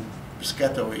in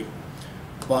Piscataway,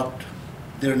 but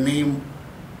their name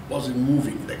wasn't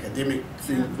moving. The academic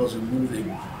thing wasn't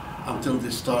moving until they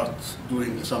start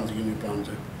doing something in New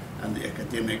Brunswick, and the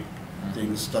academic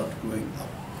things start going up.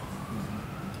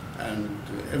 And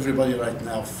everybody right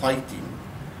now fighting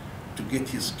to get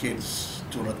his kids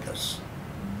to Rutgers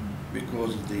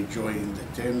because they joined the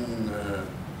 10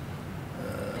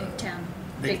 Ten.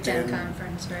 Big Big Ten Ten,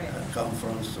 conference, right.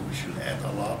 conference, so we should add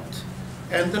a lot.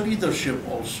 And the leadership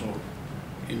also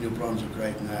in New Brunswick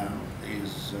right now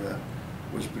is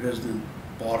was President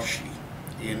Boraie.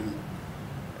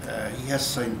 He has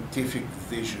scientific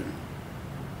vision.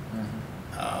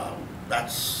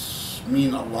 That's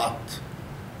mean a lot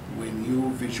when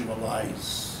you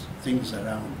visualize things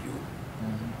around you.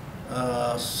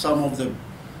 Some of the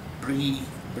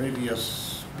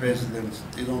previous presidents,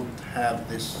 they don't have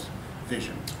this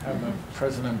vision. How about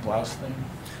President Blaustein?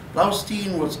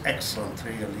 Blaustein was excellent,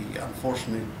 really.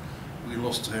 Unfortunately, we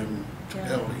lost him too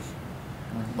Yeah. early,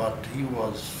 but he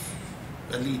was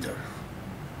a leader,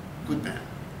 good man.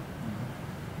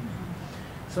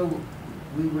 So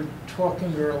we were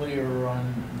talking earlier on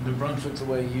New Brunswick the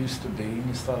way it used to be, and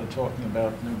you started talking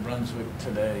about New Brunswick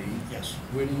today. Yes.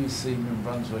 Where do you see New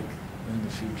Brunswick in the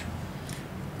future?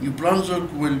 New Brunswick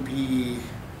will be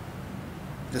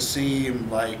the same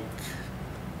like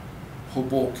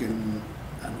Hoboken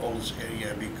and all this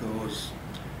area, because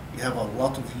you have a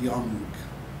lot of young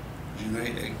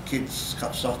kids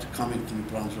start coming to New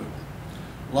Brunswick.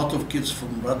 A lot of kids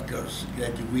from Rutgers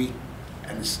graduate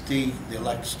and stay. They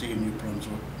like to stay in New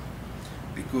Brunswick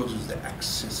because of the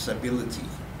accessibility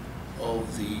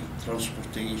of the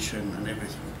transportation and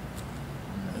everything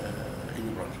in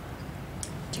New Brunswick.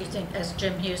 Do you think, as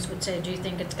Jim Hughes would say, do you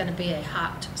think it's going to be a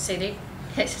hot city?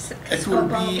 It will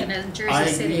be. Hoboken and Jersey I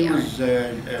City agree are. with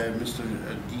Mr.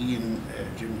 Dean,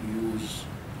 Jim Hughes.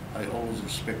 I always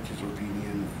respect his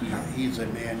opinion. He's a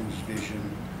man whose vision.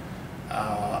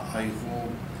 I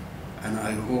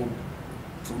hope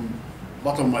from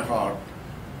bottom of my heart,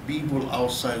 people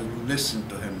outside will listen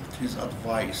to him, to his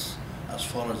advice as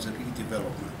far as the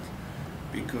redevelopment.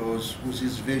 Because with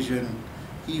his vision,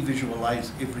 he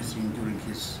visualized everything during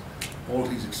all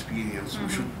his experience.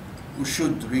 We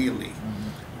should really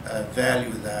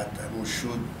value that, and we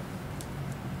should,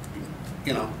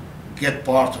 get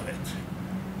part of it.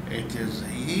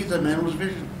 He's a man with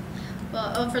vision.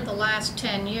 Well, over the last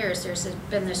 10 years, there's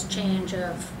been this change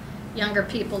of younger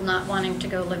people not wanting to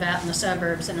go live out in the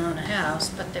suburbs and own a house,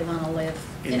 but they want to live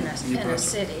in a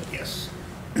city. Yes.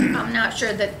 I'm not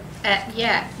sure that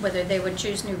yet whether they would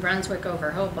choose New Brunswick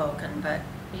over Hoboken, but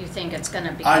you think it's going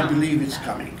to be. I believe it's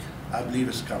coming. I believe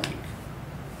it's coming.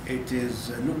 It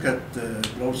is, look at the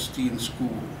Blaustein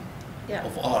School Yeah.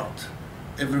 of Art.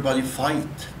 Everybody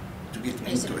fight to get into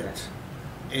Basically. it.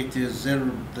 It is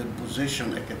the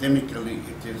position academically,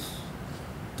 it is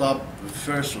top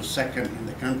first or second in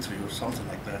the country or something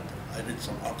like that. I read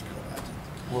some article about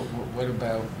it. What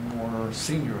about more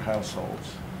senior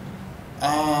households?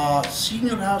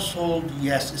 Senior household,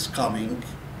 yes, is coming.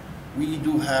 We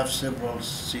do have several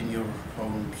senior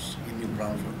homes in New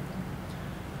Brunswick.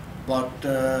 But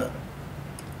to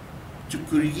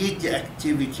create the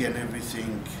activity and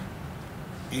everything,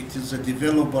 it is a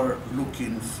developer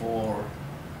looking for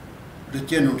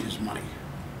return on his money.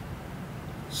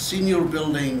 Senior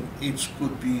building, it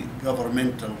could be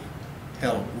governmental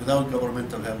help. Without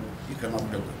governmental help, you cannot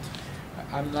build it.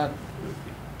 I'm not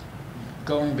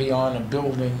going beyond a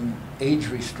building age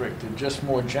restricted, just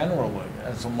more generally,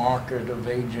 as a market of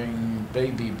aging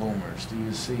baby boomers. Do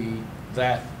you see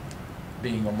that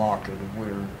being a market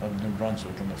of New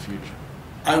Brunswick in the future?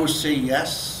 I would say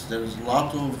yes. There's a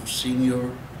lot of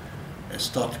senior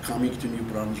start coming to New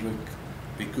Brunswick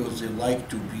because they like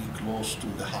to be close to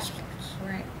the hospitals.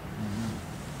 Right.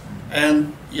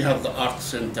 And you have the art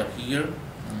center here.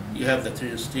 You have the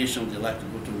train station. They like to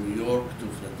go to New York, to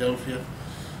Philadelphia.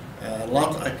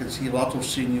 I can see a lot of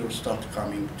seniors start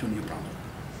coming to New Brunswick.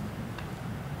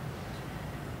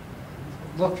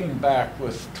 Looking back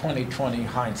with 2020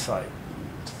 hindsight,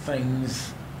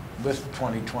 things with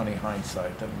 2020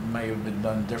 hindsight that may have been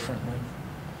done differently?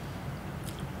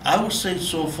 I would say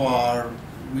so far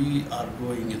we are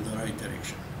going in the right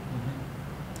direction.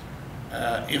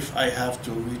 If I have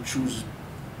to choose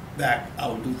back,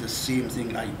 I'll do the same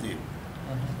thing I did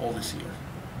all this year.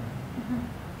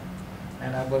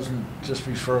 And I wasn't just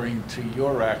referring to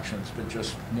your actions, but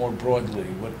just more broadly,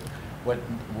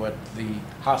 what the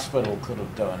hospital could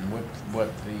have done, what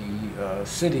the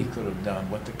city could have done,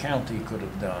 what the county could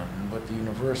have done, what the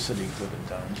university could have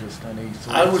done. Just any thoughts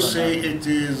I would on say that? it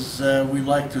is, we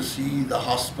like to see the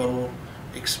hospital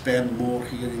expand more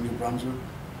here in New Brunswick.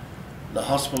 The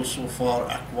hospital so far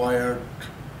acquired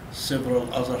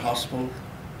several other hospitals,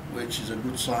 which is a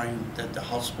good sign that the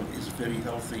hospital is very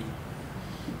healthy.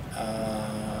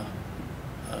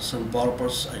 St.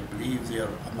 Barbara's, I believe they are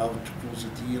about to close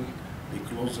the deal. They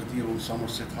closed the deal on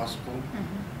Somerset Hospital,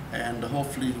 and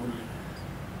hopefully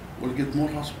we'll get more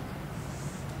hospitals.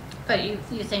 But you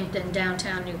think in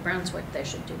downtown New Brunswick they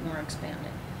should do more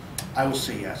expanding? I would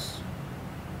say yes.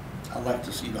 I'd like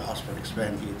to see the hospital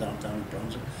expand here downtown New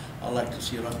Brunswick. I'd like to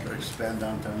see Rutgers expand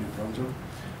downtown New Brunswick.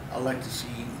 I'd like to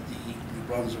see the New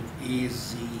Brunswick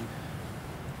is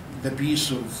the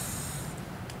piece of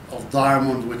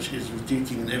diamond which is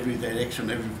rotating in every direction,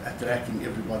 attracting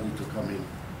everybody to come in.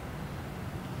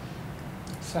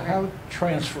 So how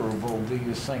transferable do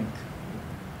you think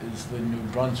is the New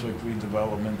Brunswick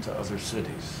redevelopment to other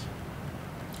cities?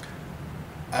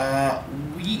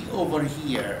 We over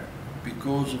here,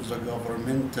 because of the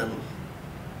government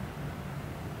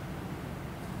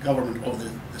of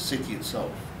the city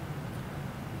itself,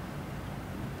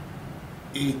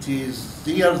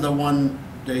 they are the one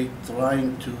they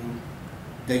trying to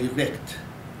direct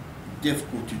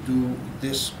difficult to do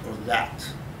this or that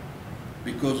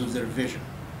because of their vision.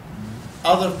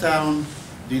 Other towns,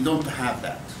 they don't have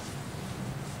that.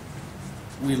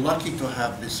 We're lucky to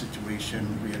have this situation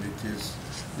where it is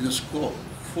full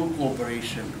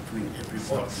cooperation between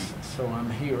everybody. So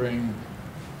I'm hearing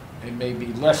it may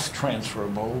be less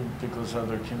transferable because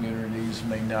other communities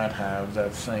may not have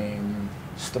that same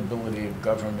stability of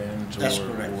government. That's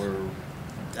correct.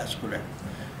 That's correct.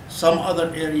 Some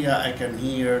other area I can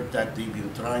hear that they've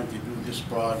been trying to do this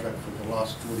project for the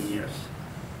last 20 years.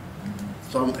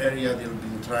 Some area they've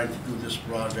been trying to do this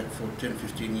project for 10,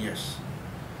 15 years.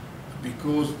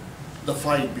 Because the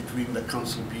fight between the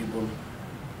council people,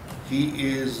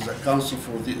 he is the council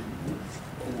for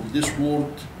this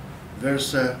ward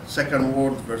versus second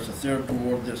ward versus third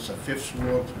ward, there's a fifth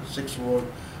ward, sixth ward.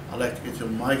 I like to get to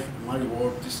my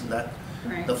ward, this and that.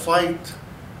 Right. The fight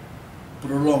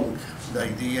prolong the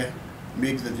idea,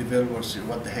 make the developer say,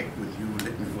 what the heck with you,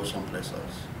 let me go someplace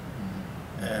else.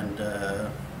 And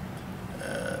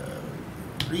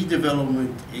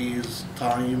redevelopment is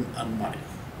time and money.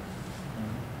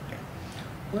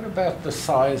 What about the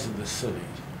size of the city?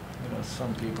 You know,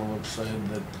 some people have said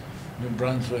that New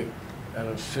Brunswick, out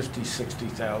of 50,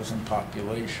 60,000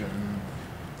 population,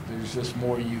 there's just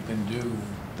more you can do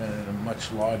than in a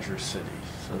much larger city.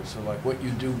 So like what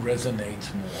you do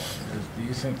resonates more. Do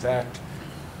you think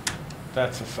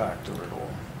that's a factor at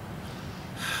all?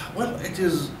 Well, it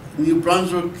is, New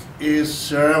Brunswick is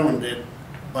surrounded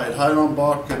by Hiram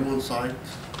Park on one side,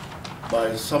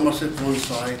 by Somerset one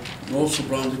side, North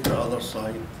Brunswick the other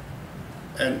side,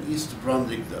 and East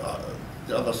Brunswick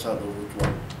the other side of Route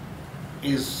 1.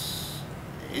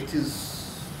 It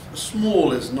is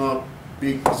small, it's not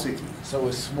big city. So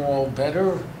is small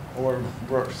better or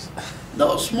worse?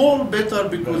 Now, small better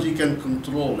because you can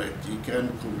control it. You can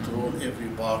control every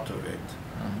part of it.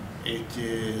 It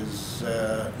is,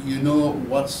 you know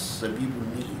what the people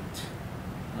need.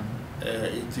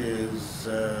 It is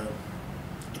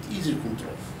easy to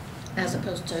control. As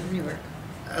opposed to Newark.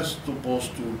 As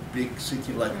opposed to big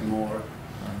city like Newark,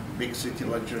 big city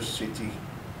like Jersey City,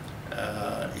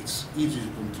 it's easy to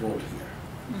control here.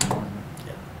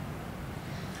 Yeah.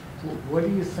 What do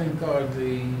you think are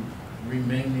the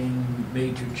remaining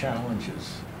major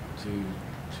challenges to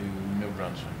New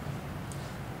Brunswick?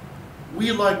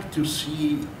 We like to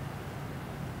see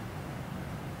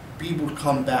people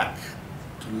come back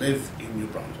to live in New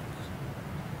Brunswick.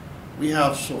 We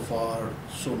have so far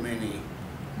so many.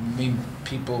 You mean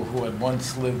people who had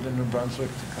once lived in New Brunswick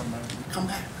to come back? Come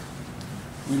back.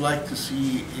 We like to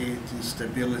see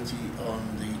stability on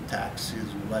the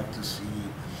taxes. We like to see,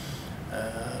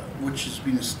 which has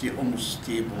been almost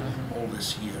stable all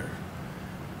this year.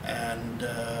 And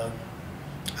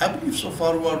I believe so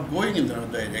far we are going in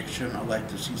that direction. I'd like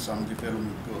to see some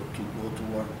development go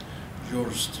toward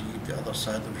George Street, the other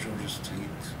side of George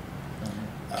Street.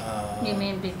 You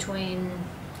mean between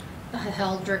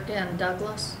Heldrich and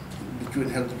Douglas? Between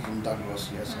Heldrich and Douglas,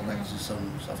 yes, I'd like to see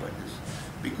some stuff like this.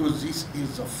 Because this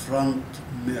is a front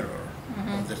mirror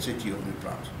of the city of New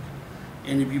Brunswick.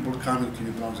 Any people coming to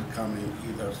New Brunswick coming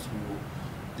either through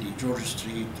the George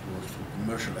Street or through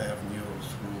Commercial Avenue or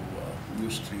through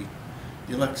New Street,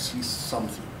 they like to see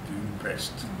something to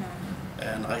impress.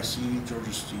 And I see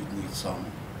George Street needs some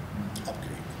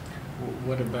upgrade.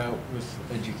 What about with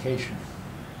education?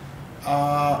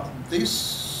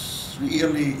 This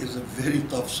really is a very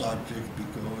tough subject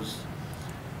because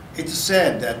it's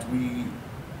sad that we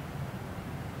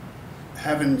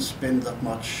haven't spent that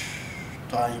much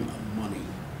time and money.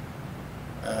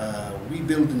 We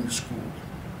build in school,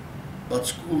 but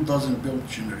school doesn't build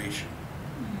generation.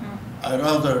 I'd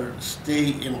rather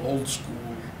stay in old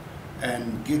school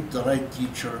and get the right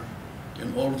teacher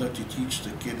in order to teach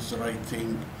the kids the right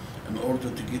thing, in order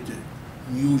to get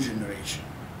a new generation.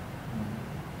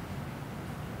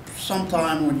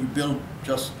 Sometimes when you build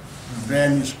just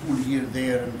brand new school here,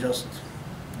 there, and just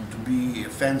to be a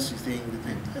fancy thing.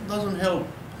 It doesn't help.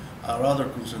 I rather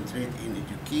concentrate in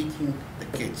educating the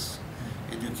kids,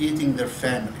 educating their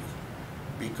family,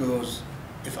 because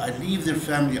if I leave their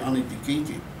family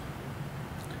uneducated,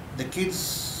 the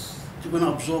kids, they're going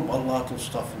to absorb a lot of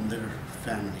stuff from their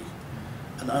family.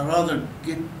 And I rather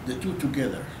get the two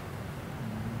together,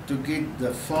 to get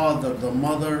the father, the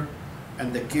mother,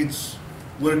 and the kids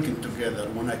working together.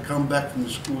 When I come back from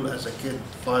school as a kid,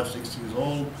 5, 6 years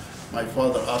old, my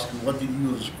father asks me, what did you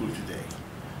do at school today?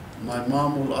 My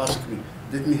mom will ask me,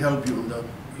 let me help you on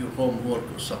your homework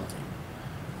or something.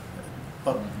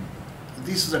 But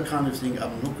this is the kind of thing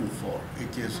I'm looking for.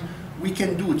 It is, we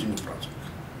can do it in the project.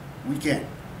 We can.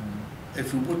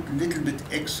 If we put a little bit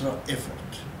extra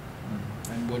effort.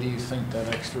 And what do you think that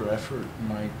extra effort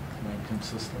might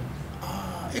consist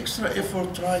of? Extra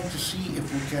effort, try to see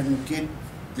if we can get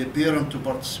the parent to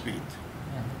participate.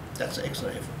 That's extra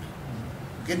effort.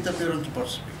 Get the parent to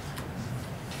participate.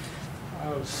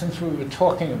 Since we were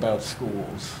talking about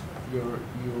schools, your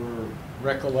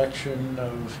recollection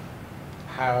of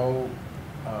how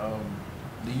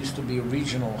there used to be a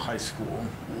regional high school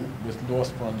with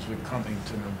North Brunswick,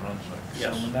 Cummington, and Brunswick.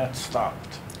 Yes. So when that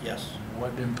stopped, Yes.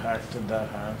 what impact did that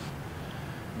have?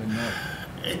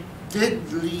 It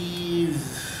did leave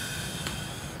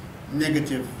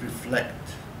negative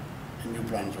reflect in New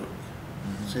Brunswick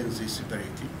since they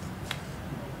separated.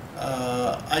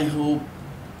 I hope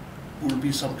will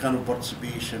be some kind of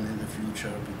participation in the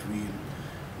future between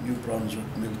New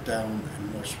Brunswick, Milltown,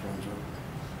 and North Brunswick,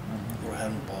 or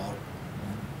Hiram Park,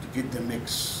 to get the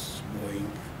mix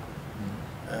going.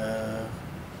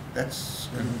 That's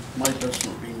my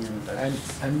personal opinion.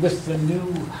 And with the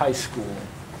new high school,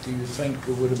 do you think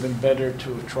it would have been better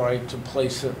to have tried to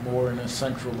place it more in a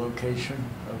central location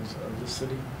of the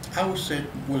city? I would say it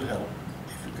will help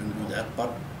if you can do that,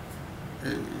 but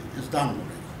it's done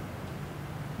already.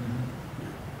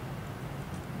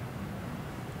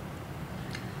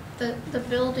 The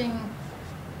building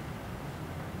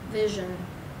vision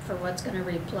for what's going to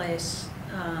replace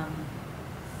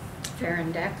Fair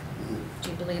and Deck, do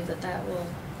you believe that will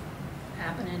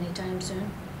happen anytime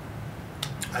soon?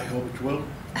 I hope it will,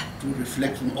 to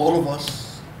reflect on all of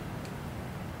us.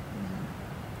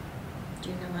 Do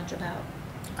you know much about?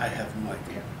 I have no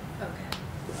idea. Okay.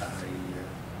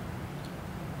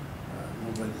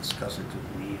 Nobody discussed it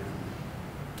with me.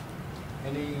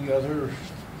 Any other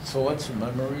thoughts and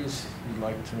memories you'd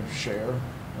like to share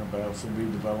about the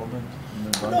redevelopment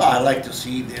in the No, I like to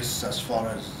see this as far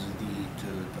as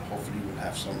hopefully we'll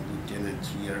have some lieutenants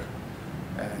here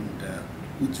and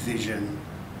good vision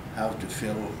how to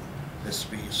fill the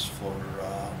space for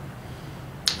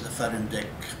the Fair and Deck.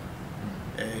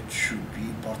 It should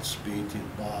be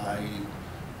participated by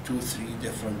 2, 3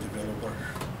 different developers,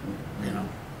 you know,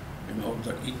 in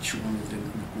order each one of them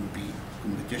will compete.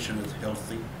 Competition is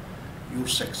healthy. Your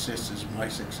success is my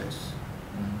success.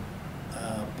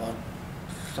 But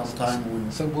sometime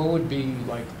when... So what would be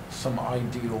like some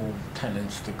ideal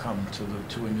tenants to come to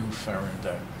a new Fair and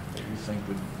Deck that you think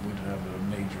would have a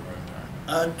major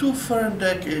impact? To Fair and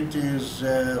Deck, it is,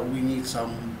 we need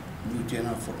some new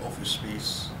tenant for office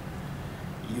space.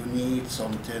 You need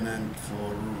some tenant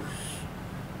for,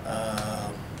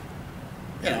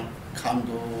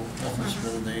 condo, office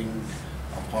building,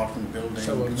 apartment building.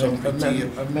 So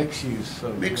a mixed use.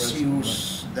 Mixed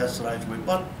use, that's the right way.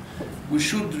 But we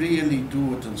should really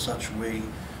do it in such a way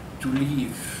to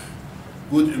leave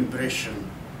good impression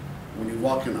when you're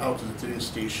walking out of the train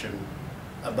station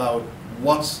about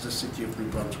what's the city of New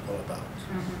Brunswick all about.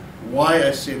 Why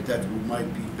I said that we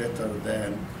might be better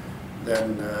than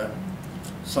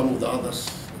some of the others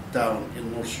down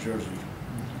in North Jersey,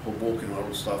 Hoboken, all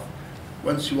the stuff.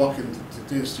 Once you walk into the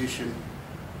train station,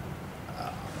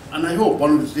 and I hope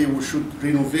one of these days we should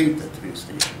renovate the train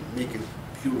station, make it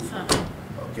beautiful,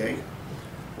 okay?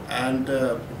 And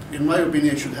in my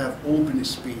opinion, it should have open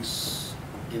space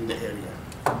in the area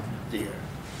there.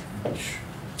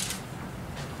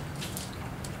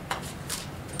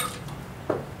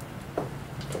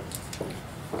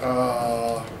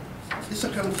 These are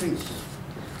kind of things.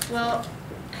 Well,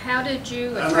 how did you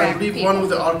And I attract believe people? one of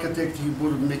the architects, he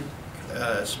would make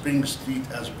Spring Street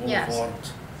as boulevard.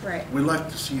 Yes. Right. We like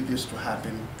to see this to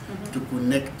happen, to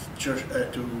connect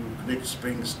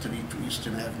Spring Street to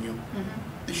Eastern Avenue.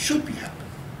 It should be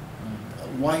happening.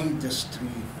 Widen the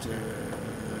street,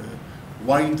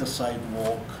 widen the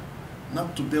sidewalk,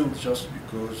 not to build just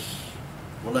because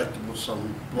we like to put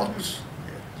some blocks.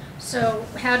 So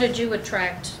how did you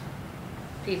attract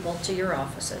people to your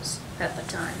offices at the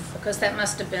time? Because that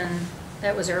must have been,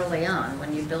 that was early on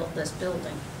when you built this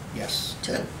building. Yes.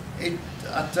 To- It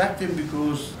attracted him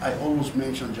because I always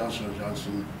mention Johnson &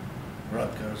 Johnson,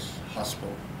 Rutgers,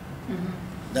 hospital. Mhm.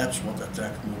 That's what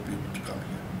attracts more people to come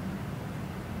here.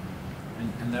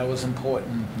 And that was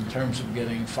important in terms of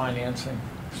getting financing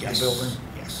for the Yes. building?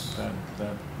 Yes.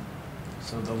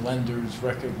 So the lenders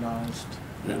recognized?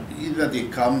 Either they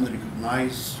come, they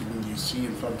recognize, when they see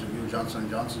in front of you Johnson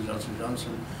 & Johnson, Johnson &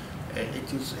 Johnson,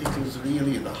 it is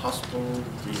really the hospital,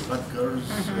 the Rutgers,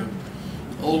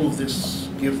 all of this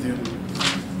give them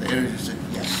the energy to say,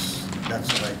 yes, that's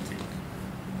the right thing.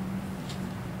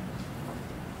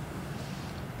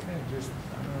 Okay, just,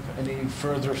 I don't know, if any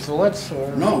further thoughts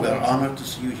or? No, we're honored to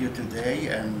see you here today,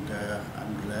 and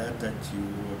I'm glad that you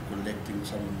are collecting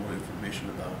some more information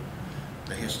about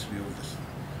the history of this,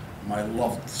 my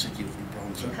loved city of New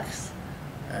Brunswick. Yes.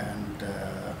 And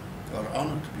we're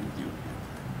honored to be with you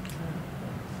here.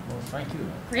 Well, thank you.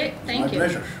 Great, thank My you.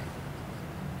 pleasure.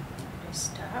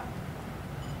 Stop.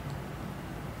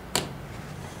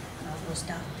 I'll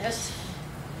stop this.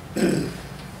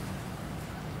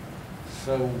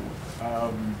 So,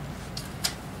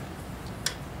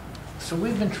 so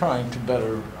we've been trying to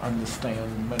better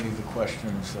understand many of the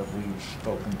questions that we've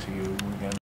spoken to you. Again,